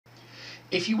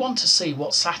If you want to see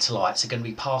what satellites are going to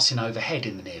be passing overhead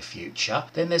in the near future,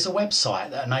 then there's a website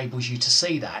that enables you to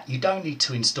see that. You don't need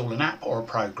to install an app or a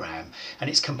program, and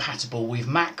it's compatible with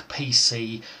Mac,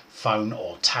 PC, phone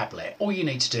or tablet. All you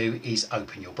need to do is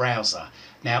open your browser.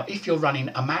 Now, if you're running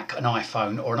a Mac, an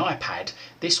iPhone or an iPad,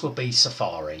 this will be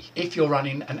Safari. If you're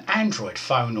running an Android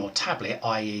phone or tablet,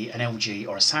 i.e. an LG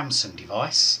or a Samsung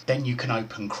device, then you can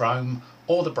open Chrome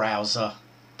or the browser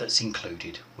that's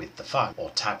included with the phone or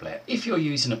tablet. If you're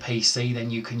using a PC, then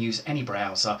you can use any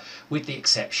browser with the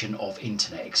exception of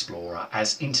Internet Explorer,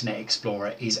 as Internet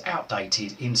Explorer is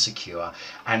outdated, insecure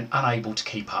and unable to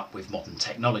keep up with modern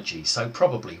technology, so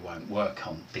probably won't work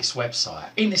on this website.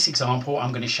 In this example,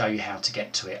 I'm going to show you how to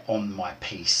get to it on my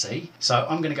PC. So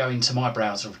I'm going to go into my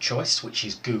browser of choice, which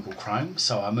is Google Chrome.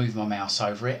 So I move my mouse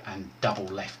over it and double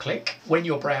left click. When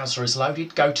your browser is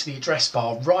loaded, go to the address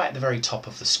bar right at the very top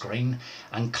of the screen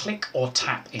and click or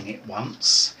tap in it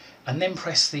once, and then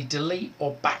press the delete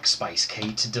or backspace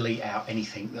key to delete out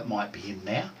anything that might be in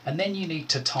there. And then you need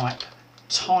to type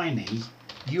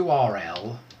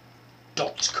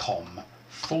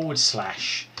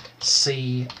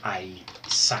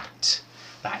tinyurl.com/CASAT.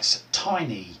 That's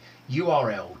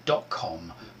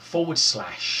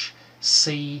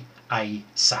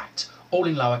tinyurl.com/CASAT, all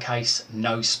in lowercase,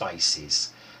 no spaces.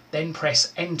 Then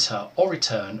press enter or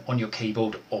return on your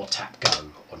keyboard or tap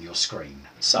go on your screen.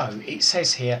 So it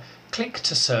says here, click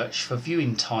to search for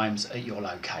viewing times at your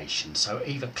location. So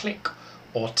either click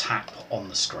or tap on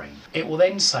the screen. It will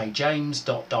then say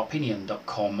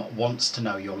james.darpinion.com wants to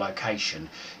know your location.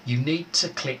 You need to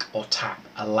click or tap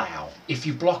allow. If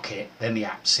you block it, then the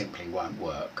app simply won't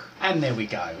work. And there we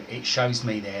go. It shows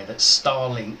me there that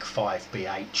Starlink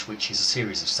 5BH, which is a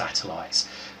series of satellites,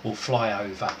 will fly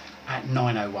over at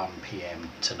 9:01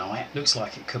 PM tonight. Looks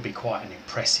like it could be quite an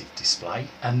impressive display.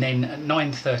 And then at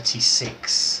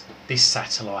 9:36, this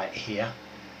satellite here,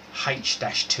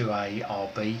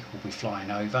 H-2A-RB, will be flying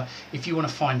over. If you want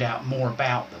to find out more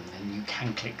about them, then you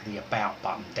can click the About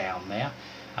button down there,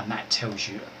 and that tells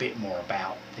you a bit more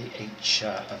about each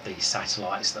of these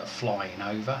satellites that are flying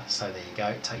over. So there you go,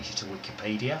 it takes you to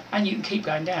Wikipedia, and you can keep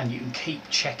going down, you can keep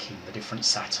checking the different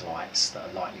satellites that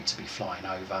are likely to be flying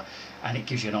over, and it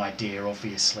gives you an idea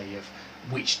obviously of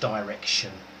which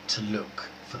direction to look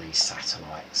for these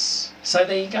satellites. So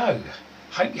there you go.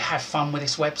 Hope you have fun with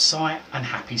this website and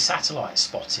happy satellite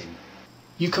spotting.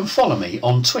 You can follow me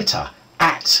on Twitter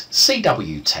at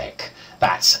CWTech.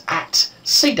 That's at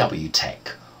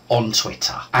CWTech on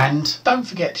Twitter. And don't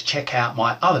forget to check out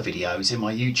my other videos in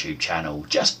my YouTube channel.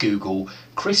 Just Google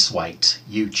Chris Waite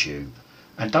YouTube.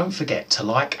 And don't forget to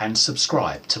like and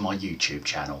subscribe to my YouTube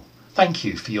channel. Thank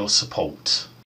you for your support.